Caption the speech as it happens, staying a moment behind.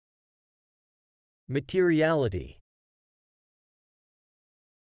Materiality.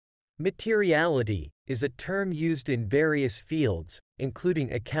 Materiality is a term used in various fields, including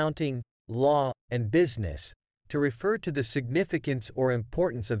accounting, law, and business, to refer to the significance or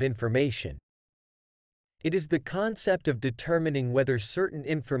importance of information. It is the concept of determining whether certain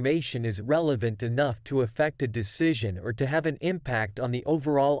information is relevant enough to affect a decision or to have an impact on the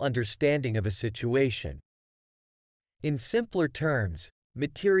overall understanding of a situation. In simpler terms,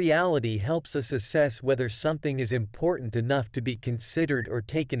 materiality helps us assess whether something is important enough to be considered or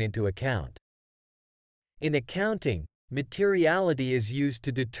taken into account. In accounting, materiality is used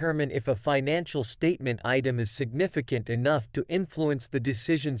to determine if a financial statement item is significant enough to influence the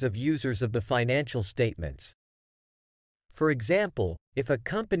decisions of users of the financial statements. For example, if a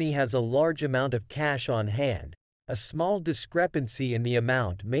company has a large amount of cash on hand, a small discrepancy in the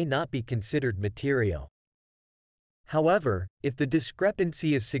amount may not be considered material. However, if the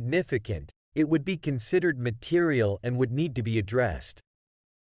discrepancy is significant, it would be considered material and would need to be addressed.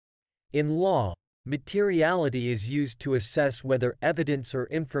 In law, materiality is used to assess whether evidence or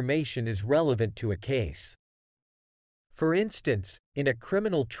information is relevant to a case. For instance, in a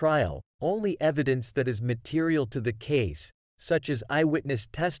criminal trial, only evidence that is material to the case, such as eyewitness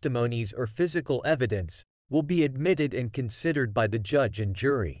testimonies or physical evidence, will be admitted and considered by the judge and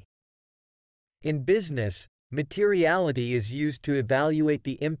jury. In business, materiality is used to evaluate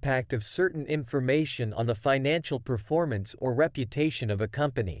the impact of certain information on the financial performance or reputation of a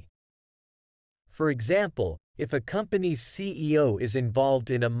company. For example, if a company's CEO is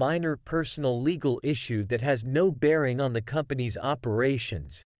involved in a minor personal legal issue that has no bearing on the company's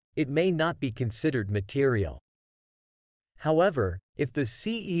operations, it may not be considered material. However, if the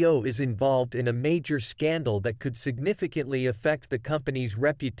CEO is involved in a major scandal that could significantly affect the company's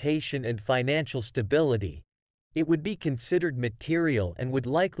reputation and financial stability, it would be considered material and would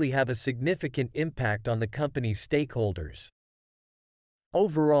likely have a significant impact on the company's stakeholders.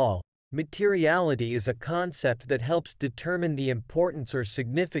 Overall, materiality is a concept that helps determine the importance or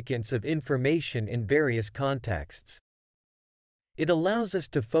significance of information in various contexts. It allows us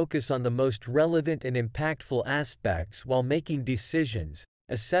to focus on the most relevant and impactful aspects while making decisions,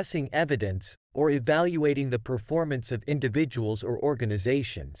 assessing evidence, or evaluating the performance of individuals or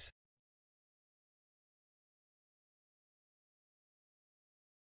organizations.